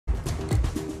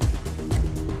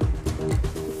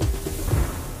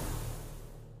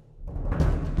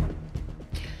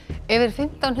Yfir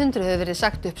 1500 hefur verið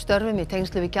sagt upp störfum í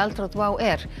tengslum við gjaldþrot WOW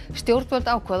air. Stjórnvöld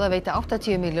ákváðu að veita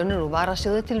 80 milljónir úr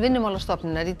varasjóði til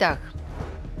Vinnumálastofnunar í dag.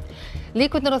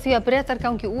 Líkurnar á því að Bretar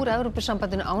gangi úr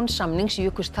Evrópusambandinu án samnings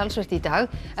jukust talsvert í dag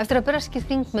eftir að breskir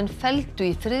þingmenn felldu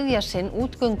í þriðja sinn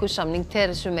útgöngusamning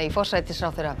Theresu May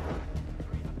forsætisráðherra.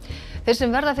 Þeir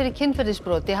sem verða fyrir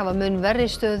kynferðisbroti hafa mun verri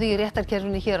stöðu í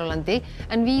réttarkerfinu hér á landi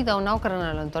en víða á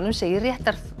nágrannalöndunum, segir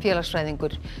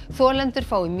réttarfélagsfræðingur. Þolendur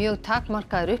fái mjög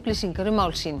takmarkaðar upplýsingar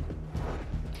mál sín.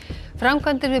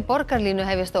 Framkvæmdir við borgarlínu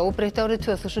hefjast að óbreyttu árið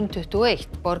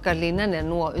 2021. Borgarlínan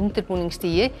nú á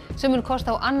undirbúningsstigi sem mun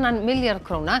kosta á 2 milljarð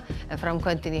króna en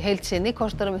framkvæmdin í heild sinni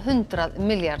kostar 100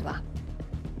 milljarða.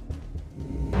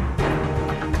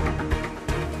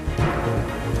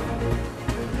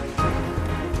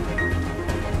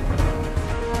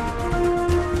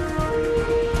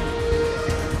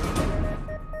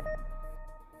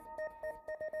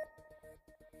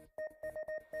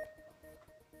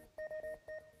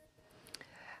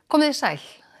 Komið þið sæl.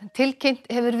 Tilkynnt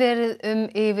hefur verið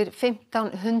yfir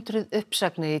 1500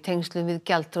 uppsagnir í tengslum við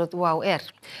gjaldþrot WOW air.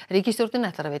 Ríkisstjórnin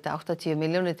ætlar að veita 80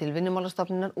 milljónir til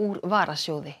Vinnumálastofnunar úr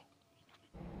varasjóði.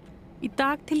 Í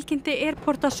dag tilkynnti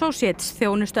Airport Associates,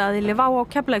 þjónustuaðili WOW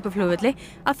á Keflavíkurflugvelli,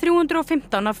 að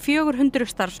 315 af 400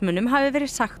 starfsmönnum hafi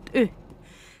verið sagt upp.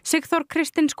 Sigþór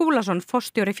Kristinn Skúlason,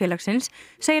 forstjóri félagsins,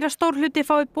 segir að stór hluti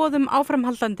fái boð um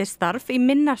áframhaldandi starf í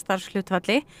minna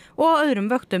starfshlutfalli og á öðrum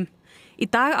vöktum. Í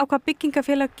dag ákvað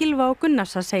byggingafélag Gylfa og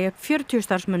Gunnars að segja upp 40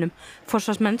 starfsmönnum.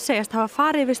 Forsvarsmenn segjast hafa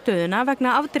farið yfir stöðuna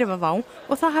vegna afdrifa WOW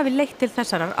og það hafi leitt til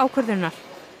þessarar ákvörðunar.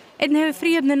 Einn hefur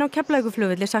Fríhöfnin á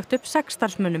Keflavíkurflugvelli sagt upp 6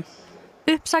 starfsmönnum.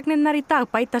 Uppsagnirnar í dag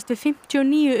bætast við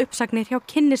 59 uppsagnir hjá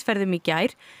kynnisferðum í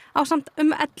gær ásamt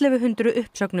 1100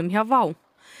 uppsögnum hjá WOW.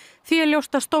 Því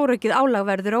ljóst að stóraukið álag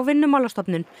verður á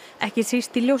Vinnumálastofnun. Ekki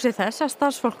síst í ljósi þess að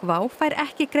starfsfólk WOW fær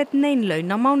ekki greidd nein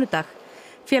laun á mánudag.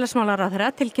 Félagsmálaráðherra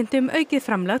tilkynnti aukið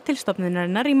framlag til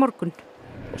stofnunarinnar í morgun.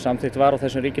 Og samþykkt var á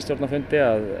þessum ríkisstjórnarfundi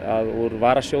að úr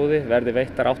varasjóði verði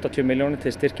veittar 80 milljónir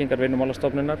til styrkingar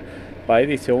Vinnumálastofnunar,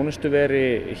 bæði í þjónustuveri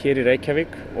hér í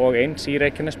Reykjavík og eins í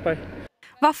Reykjanesbæ.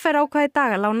 VR ákvað í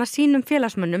dag að lána sínum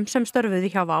félagsmönnum sem störfuðu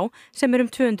hjá WOW, sem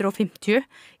 250,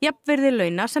 jafnvirði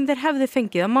launa sem þeir hefðu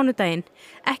fengið á mánudaginn.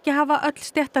 Ekki hafa öll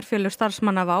stéttarfélög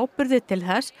starfsmanna WOW burði til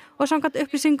þess og samkvæmt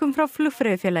upplýsingum frá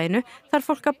flugfreyjufélaginu þarf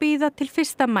fólk að bíða til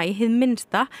 1. maí hið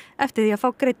minnsta eftir því að fá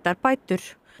greiddar bætur.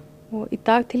 Og í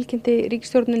dag tilkynnti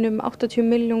ríkisstjórnin 80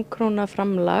 milljón króna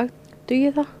framlag.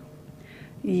 Dugir það?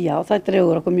 Já, það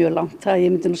dregur okkur mjög langt.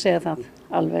 Ég myndi nú segja það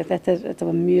alveg. Þetta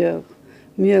var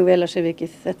mjög vel að sér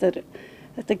vikið.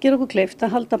 Þetta ger okkur kleift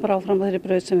að halda bara áfram á þeirri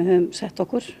braut sem við höfum sett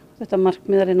okkur. Þetta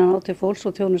markmiðar innan átt til fólks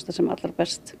og þjónusta sem allar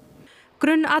best.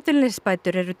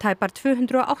 Grunnatvinnuleysisbætur eru tæpar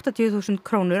 280.000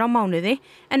 krónur á mánuði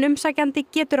en umsækjandi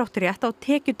getur átt rétt á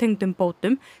tekjutengdum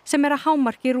bótum sem að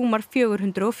hámarki rúmar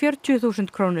 440.000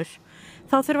 krónur.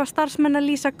 Þá þurfa starfsmenn að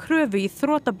lýsa kröfu í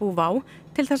þrotabú WOW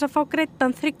til þess að fá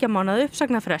greiddan 3 mánaða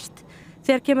uppsagnarfrest.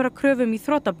 Þegar kemur að kröfum í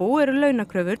þrotabú eru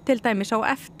launakröfur til dæmis á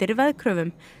eftir veðkröfum,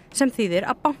 sem þýðir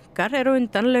að bankar eru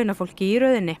undan launafólki í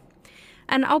röðinni.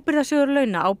 En ábyrgðasjóður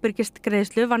launa ábyrgist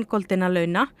greiðslu vangoldinna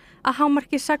launa að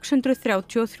hámarki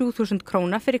 633.000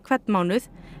 króna fyrir hvern mánuð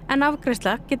en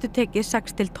afgreiðsla getur tekið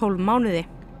 6 til 12 mánuði.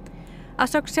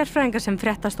 Að sögn sérfræðinga sem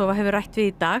Fréttastofa hefur rætt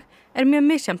við í dag mjög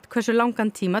misjafnt hversu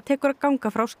langan tíma tekur að ganga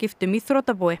frá skiptum í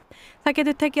þrotabúi. Það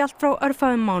getur tekið allt frá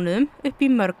örfáum mánuðum upp í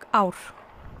mörg ár.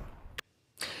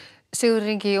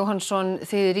 Sigurður Ingi Jóhannsson,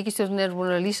 þið ríkisstjórnin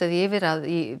búin að lýsa því yfir að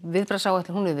í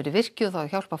viðbragðsáætlun hún hefur verið virkjuð og þá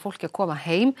að hjálpa fólki að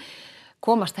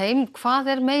komast heim. Hvað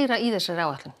meira í þessari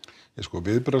áætlun?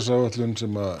 Viðbragðsáætlun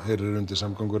sem heyrir undir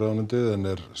samgönguráðuneytið en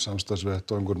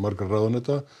samstarfsvettvangur margra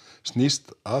ráðuneyta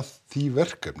snýst að því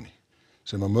verkefni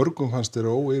sem að mörgum fannst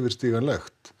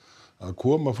óyfirstíganlegt að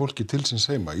koma fólki til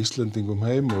síns heima, Íslendingum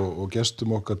heim og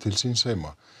gestum okkar til síns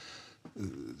heima.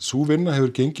 Sú vinna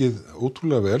hefur gengið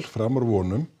ótrúlega vel framar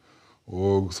vonum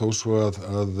og þó svo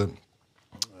að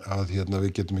við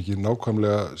getum ekki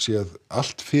nákvæmlega séð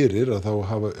allt fyrir að þá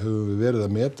höfum við verið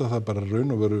að meta það bara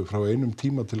raun og veru frá einum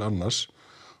tíma til annars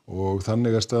og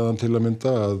þannig staðan til að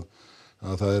mynda að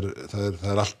það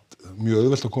er allt mjög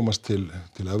auðvelt að komast til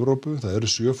Evrópu. Það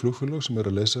eru 7 flugfélög sem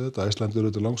að leysa þetta. Icelandair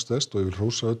eru langstærst og ég vil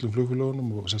hrósa öllum flugfélögunum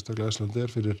og sérstaklega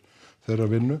Icelandair fyrir þeirra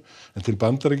vinnu. En til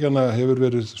Bandaríkjanna hefur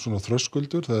verið svona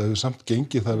þröskuldur. Það hefur samt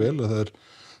gengið það vel að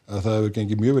það hefur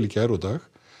gengið mjög vel í gær og dag.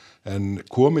 En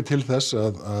komið til þess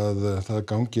að það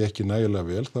gangi ekki nægilega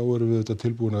vel, þá erum við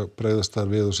tilbúin að bregðast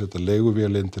þar við og setja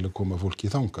leiguvélinn til að koma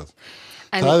fólki þangað.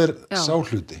 Það sá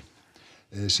hluti.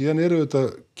 Síðan þetta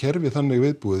kerfi þannig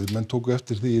viðbúið, menn tóku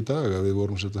eftir því í dag að við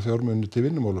vorum að setja fjármuni til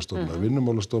Vinnumálastofnunar,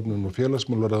 Vinnumálastofnun og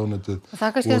félagsmálaráðuneytið Það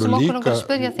er kannski það sem okkur langar að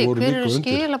spyrja því, hver eru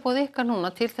skilaboð ykkar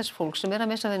núna til þess fólk sem að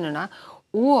missa vinnuna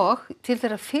og til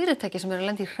þeirra fyrirtæki sem að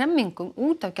lenda í hremmingum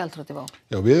út af gjaldþroti WOW?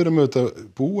 Já, við erum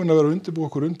búin að vera að undirbúa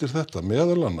okkur undir þetta,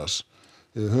 meðal annars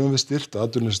höfum við styrkt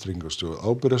atvinnuleysistryggingasjóð,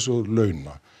 ábyrgðasjóð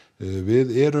launa. Við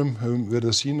höfum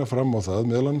verið að sýna fram á það,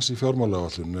 meðal annars í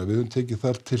fjármálaáætlunni, að við höfum tekið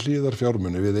þar til hliðar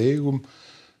fjármuni. Við eigum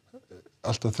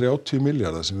alltaf 30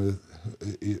 milljarða sem við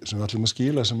ætlum að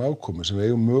skila sem afkomu, sem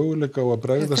við eigum möguleika á að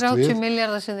bregðast við. 30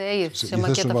 milljarða sem þið eigið sem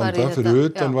að geta farið í þetta. Í þessum vanda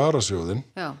fyrir utan varasjóðin.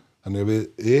 Já. Þannig að við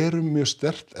erum mjög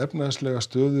sterkt efnahagslega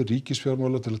stöðu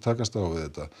ríkisfjármála til að takast á við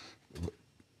þetta.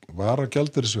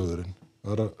 Gjaldeyrisjóðurinn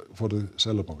fórið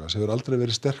Seðlabankans hefur aldrei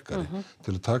verið sterkari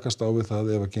til að takast á við það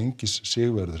ef að gengis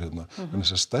sigverður hérna.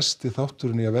 Þannig að stærsti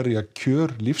þátturinn í að verja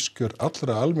lífskjör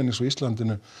allra almennings á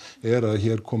Íslandinu að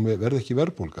hér verði ekki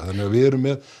verðbólga. Þannig að við erum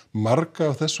með marga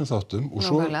af þessum þáttum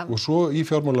og svo í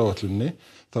fjármálaáætlunni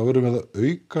þá erum við að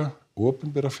auka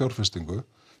opinbera fjárfestingu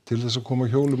til þess að koma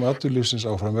hjólum atvinnulífsins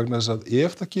áfram vegna þess að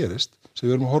ef það gerist, sem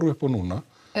við erum að horfa upp á núna,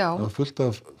 að fullt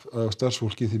af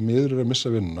starfsfólki því miður að missa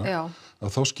vinnuna,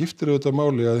 að þá skiptir auðvitað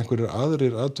máli að einhverjir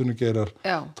aðrir atvinnugeirar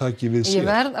taki við sér. Ég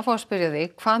verð að fá að spyrja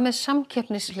þig, hvað með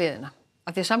samkeppnishliðina?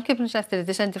 Af því að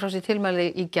samkeppniseftirlitið sendi frá sér tilmæli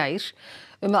í gær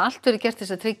að allt verið gert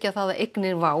þess að tryggja það að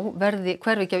eignir WOW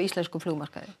hverfi ekki af íslenskum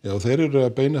flugmarkaði. Já, þeir eru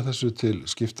að beina þessu til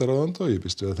skiptaráðanda og ég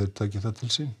býst við að þeir taki það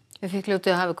til sín. Þið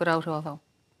hljótið að hafa ykkur áhrif á þá?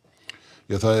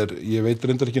 Já, ég veit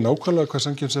reyndar ekki nákvæmlega hvað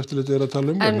samkeppniseftirlitið að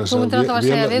tala um. En þú myndir alltaf að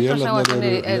segja að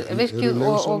viðbragðsáætlanir er virkjuð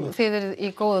og þið eru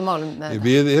í góðum málum með þetta.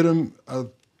 Við erum að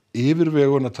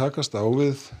yfirvegun að takast á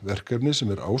við verkefni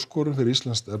sem áskorun fyrir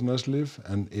íslenskt efnahagslíf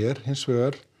en hins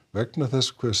vegar vegna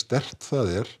þess hve sterkt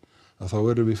það að þá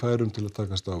erum við færum til að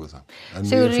takast á við það.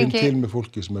 En ég finn til með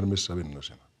fólki sem að missa vinnuna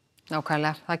sína.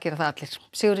 Nákvæmlega, það gera það allir.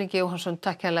 Sigurður Ingi Jóhannsson,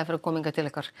 takk hérlega fyrir að koma hingað til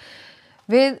ykkar.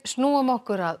 Við snúum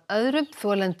okkur að öðrum.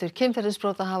 Þolendur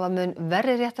kynferðisbrota hafa mun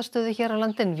verri réttarstöðu hér á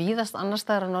landi en víðast annars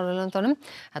staðar á Norðurlöndunum.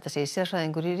 Þetta segir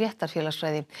sérfræðingur í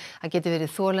réttarfélagsfræði. Það geti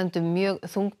verið þolendum mjög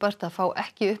þungbært að fá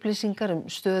ekki upplýsingar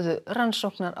stöðu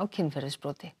rannsóknar á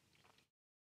kynferðisbroti.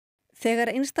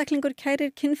 Þegar einstaklingur kærir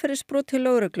kynferðisbrot til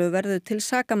lögreglu verður til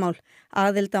sakamál.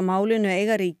 Aðild að málinu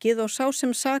eiga ríkið og sá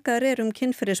sem sakaður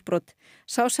kynferðisbrot.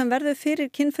 Sá sem verður fyrir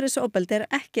kynferðisofbeldi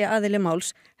ekki aðili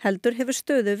máls, heldur hefur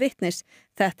stöðu vitnis.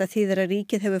 Þetta þýðir að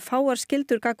ríkið hefur fáar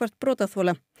skyldur gagnvart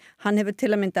brotaþola. Hann hefur til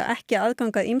að mynda ekki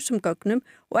aðgang að ýmsum gögnum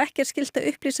og ekki skylt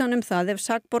að upplýsa hann það ef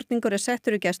sakborningur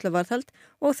sетtur í gæsluvarðhald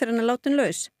og þegar hann látin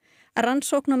laus.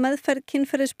 Rannsókn og meðferð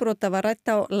kynferðisbrota var rædd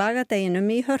á lagadeginum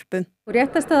í Hörpu.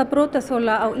 Réttarstaða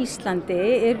brotaþola á Íslandi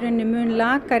rauninni mun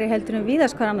lakari heldur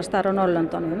víðast hvar annars staðar á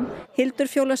Norðurlöndunum.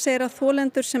 Hildur Fjóla segir að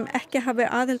þolendur sem ekki hafi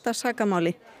aðild að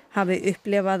sakamáli hafi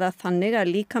upplifað það þannig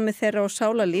að líkami þeirra og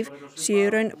sálarlíf séu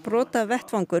raun brota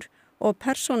vettvangur og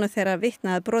persónu þeirra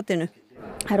vitnaði brotinu.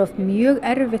 Það oft mjög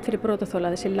erfitt fyrir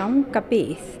brotaþola þessi langa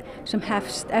bið sem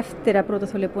hefst eftir að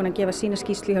brotaþoli búin að gefa sína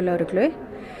skýrslu hjá lögreglu.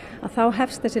 Að þá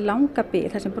hefst þessi langa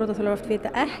bið þar sem brotaþolar oft vita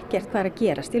ekkert hvað að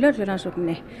gerast í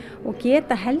lögreglurannsókninni og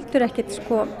geta heldur ekkert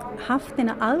haft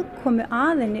eina aðkomu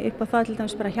að henni upp á það til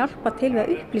dæmis bara hjálpa til við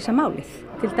að upplýsa málið.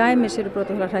 Til dæmis eru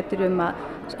brotaþolar hræddir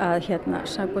að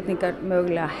sakborningar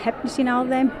mögulega hefni sína á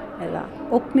þeim eða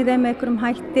ógni þeim með einhverjum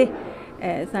hætti.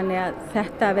 Þannig að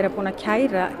þetta að vera búin að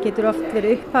kæra getur oft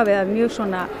verið upphafið af mjög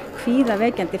svona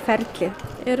kvíðavekjandi ferli.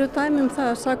 Eru dæmi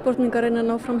það að sakborningar reyna að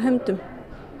ná fram hefndum?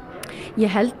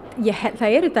 Það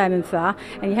eru dæmi það,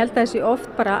 en ég held að þessi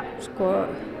oft bara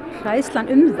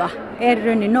hræðslan það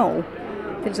raunin nóg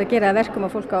til þess að gera það verkum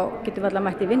að fólk getur varla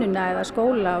mætt í vinnuna eða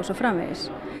skóla og svo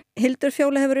framvegis. Hildur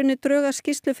Fjóla hefur unnið drög að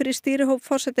skýrslu fyrir stýrihóp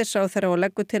forsætisráðherra og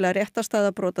leggur til að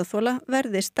réttarstaða brotaþola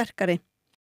verði sterkari.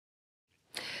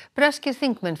 Breskir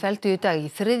þingmenn felldu í dag í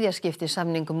þriðja skipti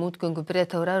samningum útgöngu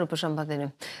Breta úr Evrópusambandinu.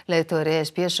 Leiðtogar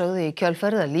ESB sögðu í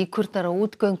kjölfarið að líkurnar á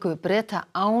útgöngu Breta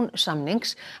án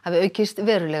samnings hafi aukist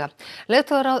verulega.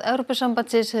 Leiðtogaráð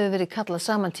Evrópusambandsins hefur verið kallað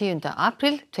saman 10.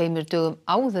 apríl, 2 dögum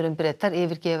áður Bretar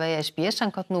yfirgefa ESB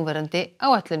samkvæmt núverandi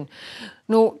áætlun.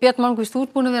 Björn Malmquist, þú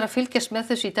ert búin að vera að fylgjast með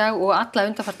þessu í dag og alla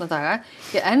undanfarna daga.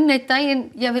 Enn einn daginn,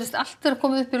 virðist allt vera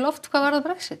komið upp í loft, hvað var það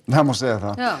Brexit? Það má segja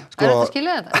það. Já, er þetta að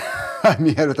skilja þetta?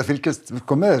 Mér er þetta að fylgjast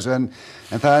með þessu, en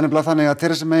það er nefnilega þannig að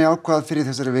Theresa May ákvað fyrir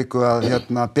þessari viku að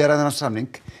bera þennan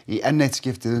samning í enn eitt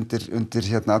skiptið undir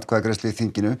atkvæðagreiðslu í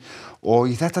þinginu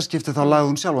og í þetta skiptið þá lagði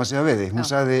hún sjálfa sig að veiði.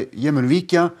 Hún sagði, ég mun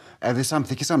víkja ef þið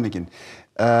samþykkið samninginn.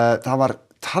 Það var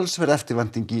talsverð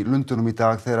eftirvænting í Lundúnum í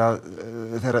dag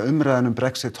þegar umræðan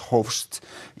Brexit hófst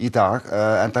í dag,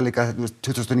 enda líka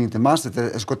 29. mars,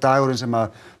 þetta sko dagurinn sem að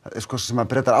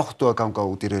Bretar áttu að ganga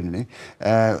út í rauninni.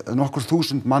 Nokkur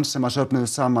þúsund manns sem að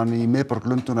söfnuðust saman í miðborg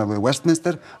Lundúna við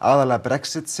Westminster, aðalega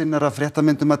Brexit sinnara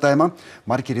fréttamyndum að dæma.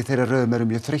 Margir í þeirra röðum eru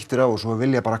mjög þreyttir á og svo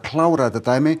vilja bara klára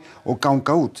þetta dæmi og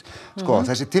ganga út. Sko,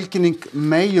 þessi tilkynning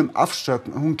May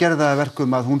afsögn, hún gerði það að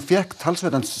verkum að hún fékk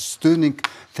talsverðan stuðning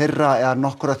þeirra eða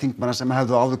nokkura þingmanna sem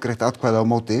hefðu áður greitt atkvæði á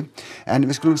móti, en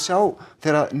við skulum sjá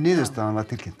þegar niðurstaðan var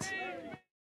tilkynnt.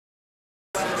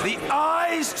 The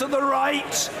ayes to the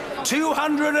right,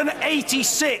 286.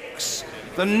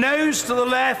 The noes to the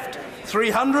left,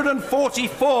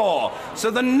 344.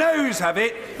 So the noes have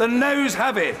it, the noes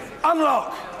have it.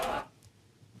 Unlock!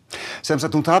 Sem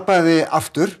sagt, hún tapaði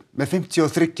aftur með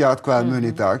 53 atkvæða mun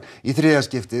í dag í þriðja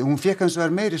skipti. Hún fékk hins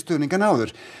vegar meiri stuðning en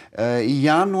áður. Í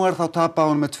janúar þá tapaði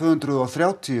hún með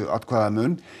 230 atkvæða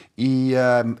mun. Í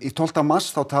 12.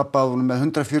 mars þá tapaði hún með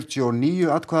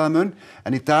 149 atkvæða mun,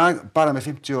 en í dag bara með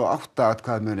 58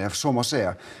 atkvæða mun, ef svo má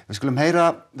segja. Við skulum heyra,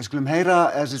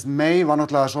 May var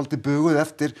náttúrulega svolítið buguð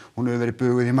eftir, hún hefur verið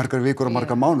buguð í margar vikur og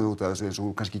margar mánuð út af þessu, eins og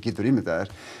hún kannski getur ímyndað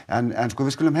þér. En sko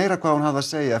við skulum heyra hvað hún hafði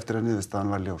að segja eftir að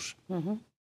niðurstaðan var ljós.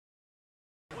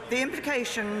 The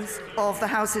implications of the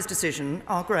House's decision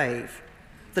are grave.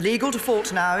 The legal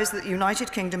default now is that the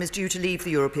United Kingdom is due to leave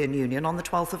the European Union on the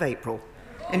 12th of April,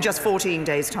 in just 14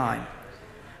 days' time.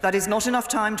 That is not enough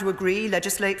time to agree,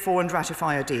 legislate for and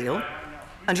ratify a deal,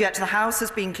 and yet the House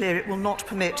has been clear it will not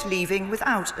permit leaving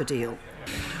without a deal.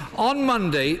 On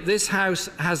Monday, this House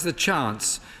has the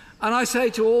chance, and I say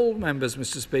to all members,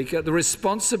 Mr. Speaker, the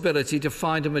responsibility to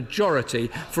find a majority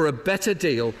for a better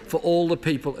deal for all the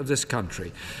people of this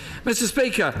country. Mr.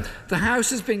 Speaker, the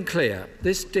House has been clear.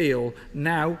 This deal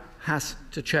now has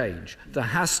to change. There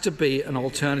has to be an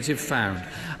alternative found.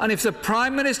 And if the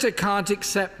Prime Minister can't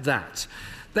accept that,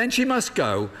 then she must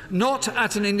go, not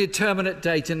at an indeterminate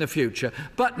date in the future,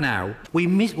 but now. We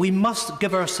must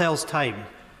give ourselves time.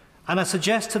 And I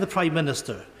suggest to the Prime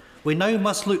Minister, we now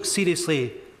must look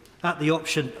seriously at the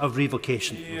option of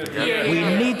revocation. We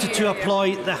need to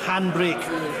apply the handbrake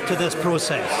to this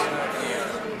process.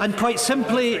 And quite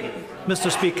simply, Mr.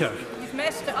 Speaker, you've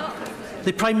messed it up.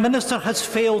 The Prime Minister has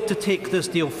failed to take this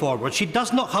deal forward. She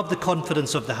does not have the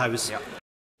confidence of the House.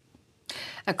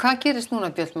 En hvað gerist núna,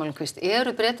 Björn Malmquist?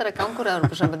 Eru Bretar að ganga úr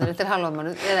Evrópusambandinu eftir hálfa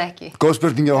mánuð eða ekki? Góð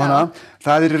spurning, Jóhanna.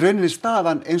 Það í rauninni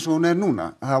staðan eins og hún núna.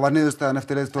 Það var niðurstaðan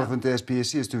eftir leiðtogafundi ESB í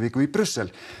síðustu viku í Brussel.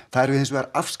 Það eru hins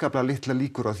vegar afskaplega litla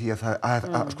líkur á því að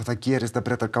það gerist að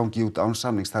Bretar gangi út án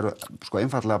samnings. Það eru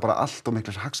einfaldlega bara allt og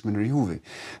miklar hagsmunir í húfi.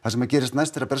 Það sem að gerist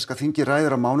næst að breska þingið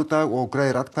ræður á mánudag og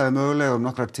greiðir atkvæði mögulega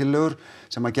nokkrar tillögur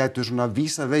sem að gætu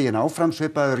vísa veginn áfram,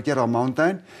 svipaður að gera á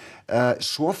mánudaginn.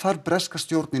 Svo þarf breska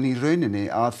stjórnin í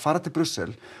rauninni að fara til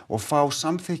Brussel og fá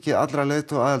samþykki allra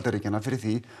leiðtoga aðildarríkjanna fyrir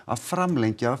því að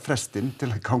framlengja frestinn til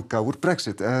að ganga úr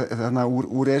Brexit,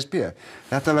 úr ESB.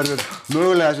 Þetta verður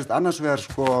mögulega, annars vegar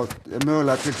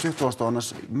mögulega til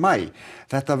 22. maí.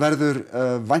 Þetta verður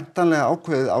væntanlega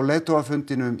ákveðið á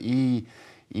leiðtogafundinum í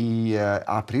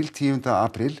apríl, 10.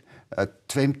 apríl.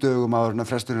 2 dögum áður en að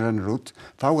fresturinn rennur út,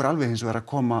 þá alveg hins vegar að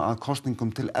koma að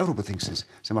kosningum til Evrópuþingsins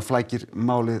sem að flækir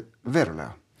málið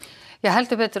verulega. Já,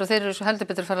 heldur betur, og þeir eru heldur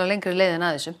betur að fara lengri leiðin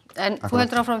að þessu. En þú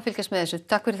heldur áfram að fylgjast með þessu.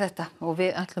 Takk fyrir þetta og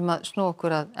við ætlum að snúa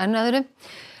okkur að enn öðru.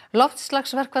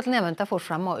 Loftslagsverkfall nemenda fór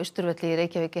fram á Austurvelli í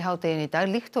Reykjavík í hádeginu í dag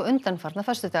líkt og undanfarna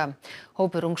föstudaga.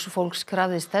 Hópur ungs fólks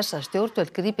krafðist þess að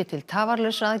stjórnvöld grípi til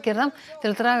tafarlausra aðgerða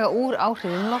til að draga úr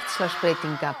áhrifum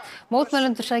loftslagsbreytinga.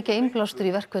 Mótmælendur sækja innblástur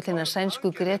í verkfallina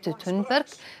sænsku Gretu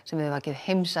Thunberg sem hefur vakið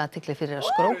heimsathygli fyrir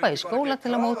að skrópa í skóla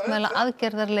til að mótmæla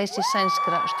aðgerðarleysi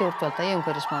sænskra stjórnvalda í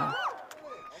umhverfismálum.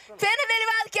 Hvenær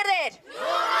viljum við aðgerðir?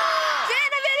 Núna!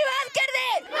 Hvenær viljum við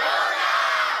aðgerðir? Núna!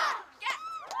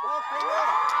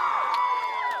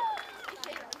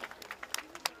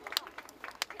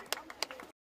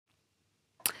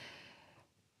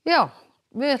 Já,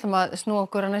 við ætlum að snúa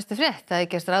okkur að næstu frétt. Það er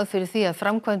gert ráð fyrir því að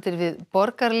framkvæmdir við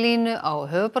borgarlínu á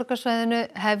höfuðborgarsvæðinu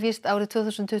hefjist árið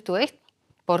 2021.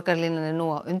 Borgarlínan er nú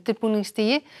á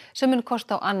undirbúningsstigi sem mun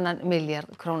kosta á 2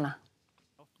 milljarð króna.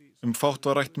 Fátt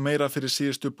var rætt meira fyrir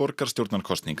síðustu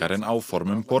borgarstjórnarkosningar en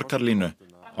áform borgarlínu.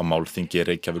 Á málþingi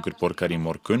Reykjavíkurborgar í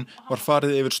morgun var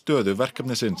farið yfir stöðu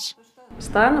verkefnisins.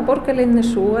 Staðan á borgarlínunni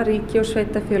er sú að ríki og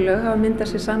sveitarfélög hafa myndað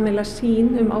sér sameiginlega sýn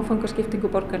áfangaskiptingu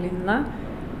borgarlínuna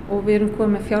og við erum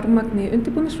komið með fjármagn í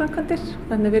undirbúningsframkvæmdir,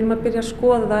 þannig við erum að byrja að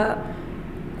skoða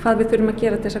hvað við þurfum að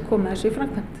gera til þess að koma þessu í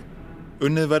framkvæmd.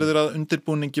 Unnið verður að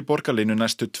undirbúningi borgarlínu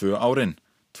næstu 2 árin.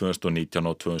 2019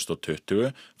 og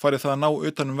 2020 fari það að ná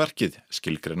utan verkið,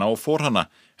 skilgreina og forhanna,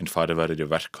 en farið verður í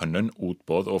verkhönnun,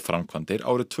 útboð og framkvæmdir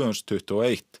árið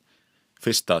 2021.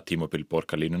 Fyrsta tímabil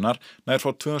borgarlínunar nær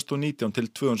frá 2019 til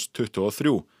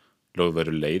 2023. Lögð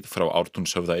verður leið frá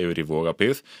Ártúnshöfða yfir í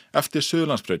Vogabyggð eftir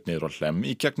Suðurlandsbraut niður á Hlemm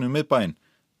í gegnum miðbæinn.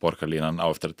 Borgarlínan á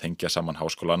eftir að tengja saman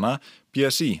háskólana,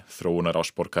 BSI, Þróunarás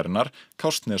borgarinnar,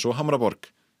 Kársnes og Hamraborg.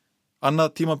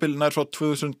 Annað tímabil nær frá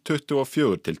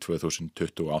 2024 til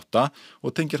 2028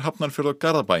 og tengir Hafnarfjörð og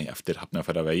Garðabæ eftir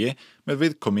Hafnarfjarðarvegi með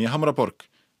viðkomi í Hamraborg.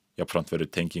 Jafnframt verður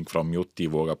tenging frá Mjóti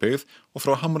í Vogabyggð og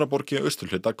frá Hamraborg í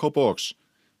austurhluta Kópavogs.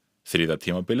 Þriðja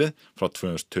tímabilið frá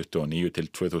 2029 til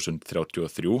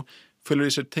 2033 felur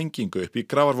í sér tengingu upp í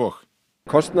Grafarvog.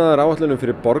 Kostnaðaráætlunum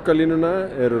fyrir borgarlínuna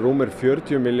eru rúmir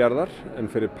 40 milljarðar en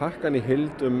fyrir pakkan í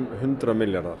heild 100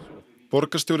 milljarðar.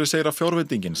 Borgarstjóri segir að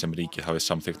fjárveitingin sem ríkið hafi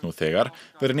samþykkt nú þegar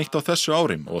verið nýtt á þessu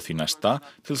ári og því næsta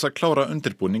til þess að klára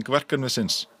undirbúning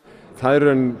verkefnisins. Það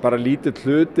er bara lítill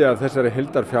hluti af þessari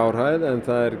heildarfjárhæð en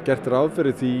það er gert ráð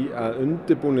fyrir því að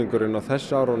undirbúningurinn á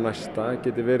þessu ári og næsta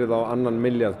geti verið á 2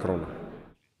 milljarð króna.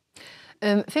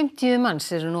 50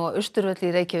 manns eru nú á Austurvelli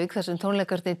í Reykjavík þar sem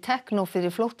tónleikarnir Tekno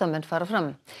fyrir flóttamenn fara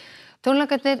fram.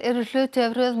 Tónleikarnir eru hluti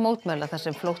af röð mótmæla þar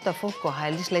sem flóttafólk og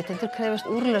hælisleitendur krefjast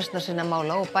úrlausnar sinna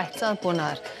mála og bætts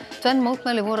aðbúnaðar. 2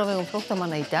 mótmæli voru á vegum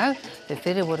flóttamanna í dag. Þau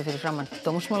fyrri voru fyrir framan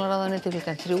dómsmálaráðuneytið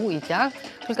klukkan 3 í dag.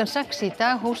 Klukkan 6 í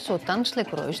dag hófst svo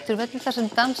dansleikur á Austurvelli þar sem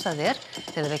dansað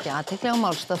til að vekja athygli á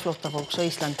málstað flóttafólks á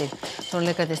Íslandi.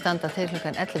 Tónleikarnir standa til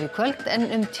klukkan 11 í kvöld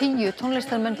en 10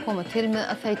 tónlistarmenn koma til með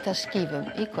að þeyta skífum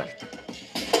í kvöld.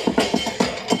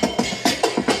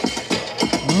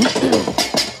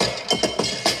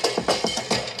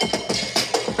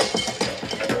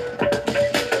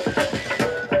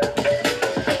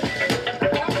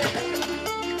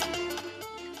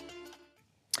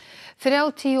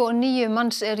 Þrjátíu og 9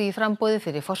 manns eru í framboði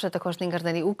fyrir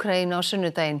forsetakosningarnar í Úkraínu á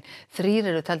sunnudaginn. 3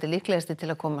 eru taldir líklegastir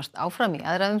til að komast áfram í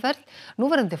aðra umferð.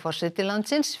 Núverandi forseti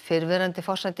landsins, fyrrverandi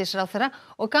forsætisráðherra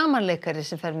og gamanleikari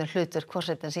sem fer með hlutverk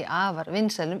forsetans í afar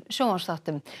vinsælum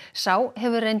sjónvarpsþáttum. Sá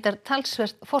hefur reyndar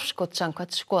talsvert forskot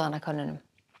samkvæmt skoðanakönnunum.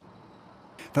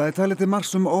 Það er talið til marks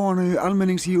óánægju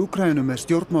almennings í Úkraínu með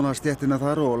stjórnmálastéttina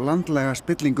þar og landlæga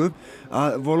spillingu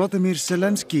að Volodymyr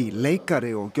Zelensky,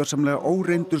 leikari og gjörsamlega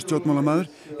óreyndur stjórnmálamaður,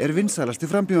 er vinsælasti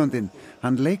frambjóðandinn.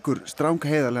 Hann leikur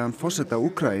strangheiðarlegan forseta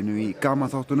Úkraínu í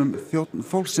gamaþáttunum Þjónn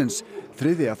fólksins.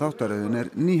 3. þáttaröðin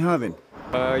er nýhafin.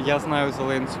 Я знаю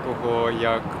Зеленського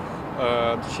як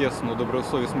чесну,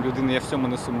 добросовісну людину, я в цьому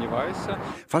не сумніваюся.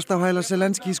 Fast á hæla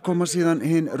Zelenskys koma síðan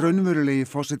hinn raunverulegi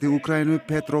forseti Úkraínu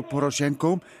Petro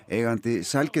Poroshenko, eigandi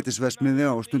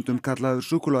sælgætisverksmiðju á stundum kallaður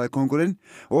súkkulaðikóngurinn,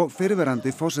 og fyrrverandi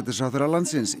forsætisráðherra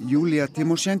landsins Julia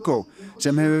Timoshenko,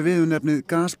 sem hefur viðurnefnið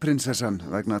gasprinsessan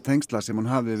vegna tengsla sem hún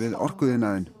hafi við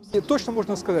orkuiðnaðinn. Точно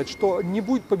можно сказать, что не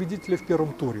будет победителя в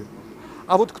первом туре.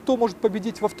 А вот кто может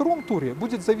победить во втором туре,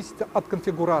 будет зависеть от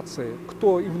конфигурации,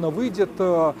 кто именно выйдет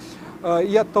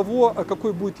и от того,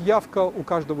 какой будет явка у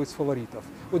каждого из фаворитов.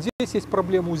 Вот здесь есть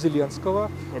проблема у Зеленского.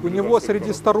 У него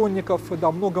среди сторонников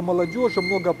много молодежи,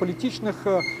 много политичных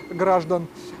граждан.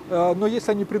 Но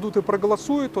если они придут и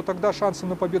проголосуют, то тогда шансы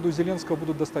на победу Зеленского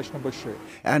будут достаточно большие.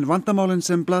 En vandamálin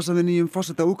sem blasa við nýjum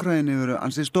forseta Úkraínu eru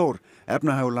ansi stór.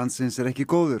 Efnahagur landsins er ekki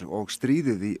góður og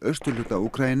stríðið í austurhluta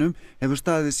Úkraínu hefur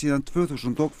staðið síðan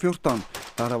 2014.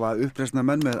 Þar hafa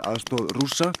uppreisnarmenn með aðstoð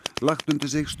Rússa lagt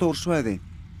undir sig stór svæði.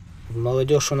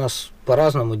 Молодежь у нас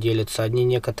по-разному делится. Одни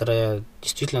некоторые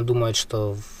действительно думают,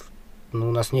 что у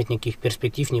нас нет никаких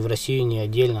перспектив ни в России, ни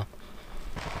отдельно,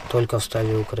 только в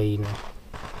составе Украины.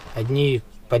 Одни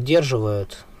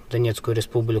поддерживают Донецкую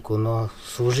республику, но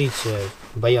служить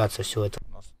боятся все это.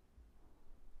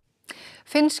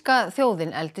 Finnska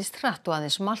þjóðin eldist hratt og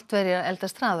aðeins Maltverjar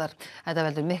eldast hraðar. Þetta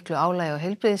veldur miklu álagi á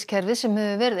heilbrigðiskerfið sem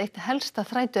hefur verið eitt helsta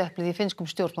þrætueplið í finnskum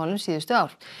stjórnmálum síðustu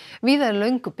ár. Víða er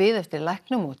löngu bið eftir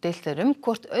læknum og deilt er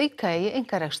hvort auka eigi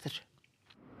einkarekstur.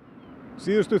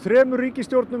 Síðustu 3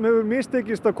 ríkisstjórnum hefur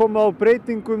mistekist að koma á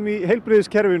breytingum í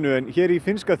heilbrigðiskerfinu en hér í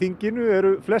finnska þinginu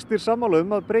eru flestir sammála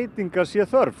að breytinga sé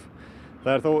þörf.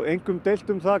 Það er þó engum deilt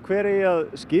það hver eigi að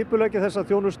skipuleggja þessa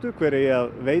þjónustu, hver eigi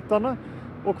að veita hana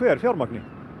og hver fjármagni.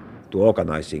 To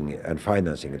organizing and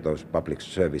financing those public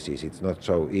services, it's not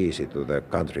so easy to the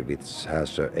country which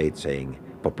has an aging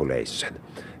population.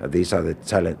 And these are the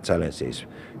challenges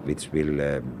which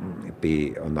will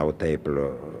be on our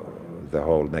table the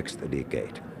whole next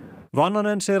decade.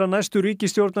 Vannanen segir að næstu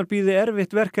ríkisstjórnar bíði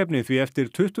erfitt verkefni því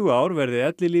eftir 20 ár verði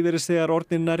ellilífeyrisþegar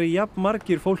orðnir nærri jafn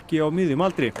margir fólki á miðjum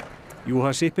aldri.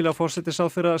 Juha Sipilä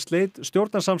forsætisráðherra sleit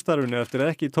stjórnarsamstarfinu eftir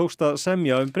að ekki tókst að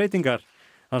semja breytingar.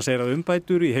 Hann segir að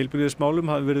umbætur í heilbrigðismálum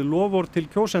hafi verið loforð til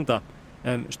kjósenda,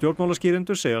 en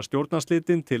stjórnmálaskýrendur segja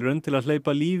stjórnarslitin tilraun til að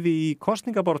hleypa lífi í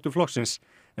kosningabaráttu flokksins,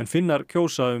 en Finnar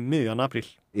kjósa miðjan apríl.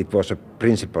 It was a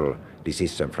principal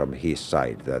decision from his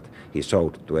side that he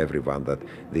showed to everyone that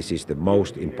this is the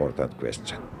most important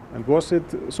question. And was it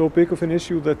so big of an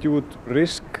issue that you would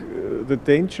risk the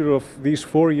danger of these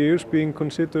 4 years being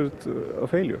considered a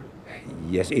failure?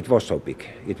 Yes, it was so big.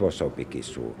 It was so big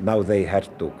issue. Now they had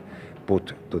to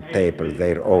put to the table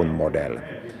their own model.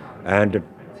 And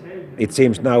it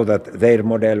seems now that their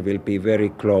model will be very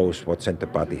close what Centre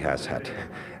Party has had.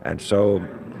 And so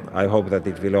I hope that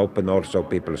it will open also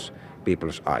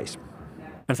people's eyes.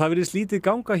 En það virðist lítið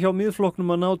ganga hjá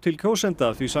miðflokknum að ná til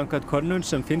kjósenda því samkvæmt könnun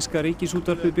sem finnska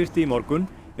ríkisútvarpið birti í morgun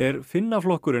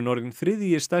Finnaflokkurinn orðinn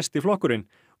þriðji stærsti flokkurinn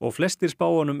og flestir spá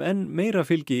honum enn meira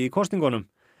fylgi í kosningunum.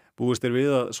 Búist við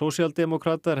að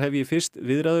sósíaldemókratar hefji fyrst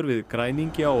viðræður við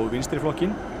græningja og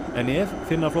vinstriflokkinn, en ef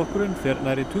Finnaflokkurinn fer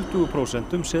nærri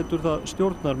 20% setur það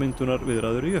stjórnarmyndunar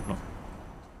viðræður í uppnám.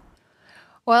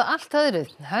 Og að allt öðru,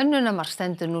 hönnunarmars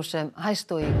stendur nú sem hæst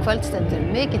og í kvöld stendur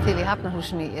mikið til í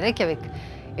Hafnarhúsinu í Reykjavík.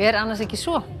 Annars ekki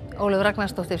svo? Ólöf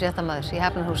Ragnarsdóttir, fréttamaður í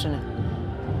Hafnarhúsinu.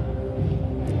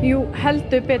 Jú,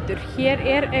 heldur betur. Hér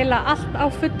eiginlega allt á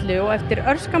fullu og eftir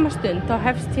örskamma stund þá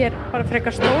hefst hér bara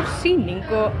frekar stór sýning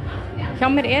og hjá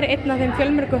mér einn af þeim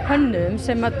fjölmörgu hönnuðum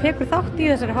sem tekur þátt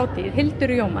í þessari hátíð,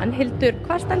 Hildur Jómann. Hildur,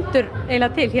 hvað stendur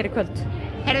eiginlega til hér í kvöld?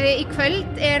 Herði, í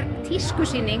kvöld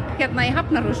tískusýning hérna í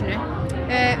Hafnarhúsinu.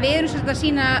 Við erum sérst að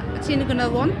sýna sýninguna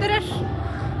Wanderer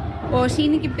og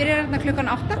sýningin byrjar hérna klukkan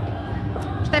 8.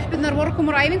 Stelpurnar voru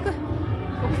komur á æfingu.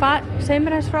 Og hvað segir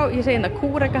mér þess frá? Ég segi hérna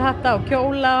kúrekahatta og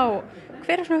kjóla og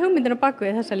hver svona hugmyndin á baku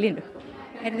við þessa línu?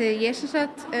 Herði, ég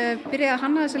byrjaði að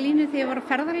hanna þessa línu þegar ég var á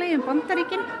ferðalagi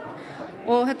Bandaríkin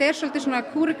og þetta svolítið svona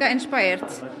kúreka inspired.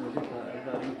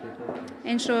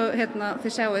 Eins og hérna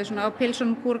þið sjáu svona á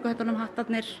pilsunum, kúrekahöttunum,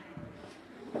 hattarnir.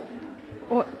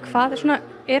 Og hvað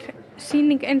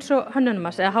sýning eins og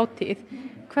hönnunarmars eða hátíð,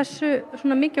 hversu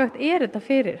svona mikilvægt þetta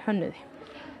fyrir hönnuði?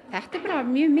 Þetta bara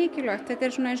mjög mikilvægt. Þetta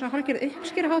svona eins og hálfgerð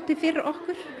uppskeruhátíð fyrir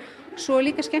okkur. Svo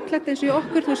líka skemmtilegt eins og í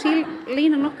okkur, þú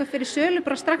línan okkar fyrir sölu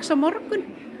bara strax á morgun.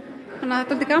 Þannig að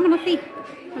þetta er gaman að því,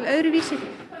 öðruvísi.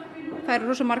 Það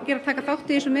rosa margir að taka þátt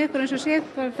í þessu með ykkur eins og séð.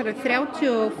 Það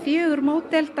 34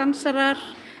 módel, dansarar,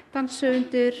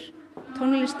 danshöfundur,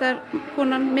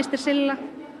 tónlistarkonan, Mr. Silla.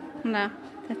 Þannig að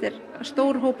þetta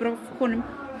stór hópur af konum.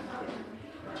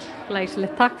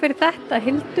 Læsilegt. Takk fyrir þetta,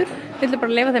 Hildur. Við ætlum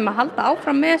bara að leyfa þeim að halda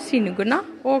áfram með sýninguna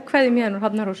og kveðjum hérna úr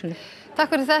Hafnarhúsinu.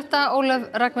 Takk fyrir þetta, Ólöf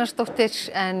Ragnarsdóttir,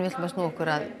 en við ætlum að snúa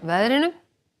okkur að veðrinu.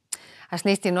 Það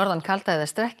snýst í norðan kalda eða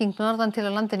strekking norðan til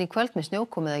að landinu í kvöld með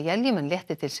snjókomu eða éljum en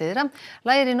létti til syðra.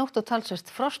 Lægir í nótt og talsvert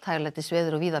frost,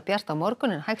 hæglætisveður og víða bjart á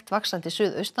morgun en hægt vaxandi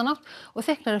suðaustanátt og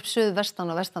þykknar upp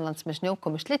suðvestan og vestanlands með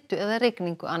snjókomu, slyddu eða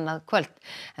rigningu annað kvöld.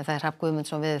 En það Hrafn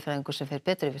Guðmundsson veðurfræðingur sem fer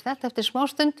betur yfir þetta eftir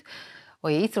smástund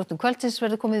og í íþróttum kvöldsins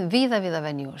verður komið víða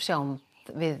venju og sjáum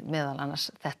við meðal annars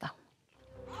þetta.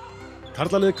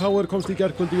 Karlalið KR komst í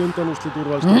gærkvöld í undanúrslit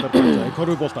úrvalsdeildarkeppninnar í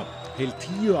körfubolta. Heil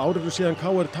 10 ár eru síðan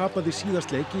KR tapaði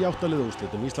síðast leik í 8 liða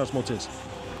úrslitum Íslandsmótsins.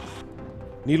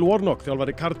 Neil Warnock,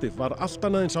 þjálfari Cardiff, var allt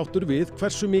annað en sáttur við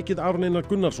hversu mikið Aron Einar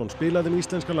Gunnarsson spilaði með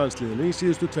íslenska landsliðinu í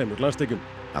síðustu 2 landsleikjum.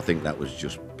 I think that was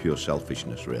just pure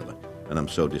selfishness really, and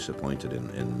I'm so disappointed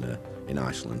in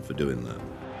Iceland for doing that.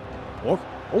 Og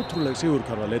ótrúleg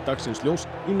sigurkarfa leit dagsins ljós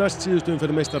í næst síðustu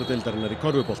umferð meistaradeildarinnar í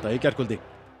körfubolta í gærkvöldi.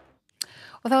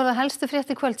 Og þá það helstu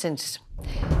fréttir kvöldsins.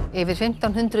 Yfir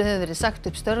 1500 hefur verið sagt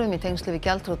upp störfum í tengslu við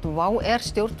gjaldþrot WOW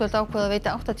stjórnvöld ákveða að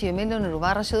veita 80 milljónir úr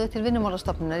varasjóði til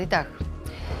Vinnumálastofnunar í dag.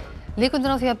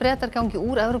 Líkurnar á því að Bretar gangi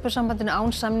úr Evrópusambandinu án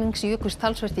samnings jukust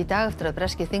talsvert í dag eftir að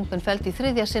breskir þingmenn felldu í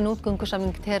 3. sinn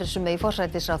útgöngusamning Theresa May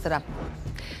forsætisráðherra.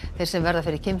 Þeir sem verða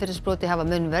fyrir kynferðisbroti hafa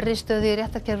mun verri stöðu í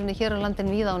réttarkerfinu hér á landi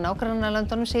en víða á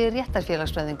nágrannalöndunum, segir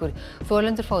réttarfélagsfræðingur.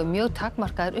 Þolendur fái mjög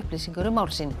takmarkaðar upplýsingar mál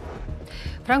sín.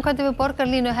 Framkvæmdir við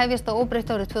borgarlínu hefjast á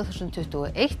óbreytt árið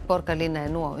 2021. Borgarlína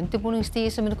nú á undirbúningsstigi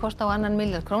sem mun kosta á 2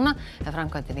 milljarð króna en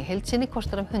framkvæmdin í heild sinni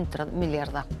kostar 100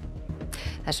 milljarða.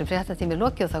 Þessum fréttatími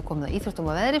lokið og þá komum það íþróttum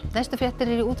og veðri. Næstu fréttir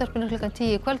eru í útvarpinu klukkan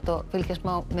 10 í kvöld og fylgjast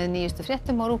má með nýjustu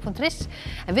fréttum á RÚV.is.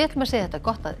 En við ætlum að segja þetta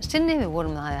gott að sinni. Við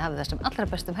vorum að hafa það sem allra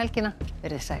best helgina.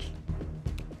 Verið sæl.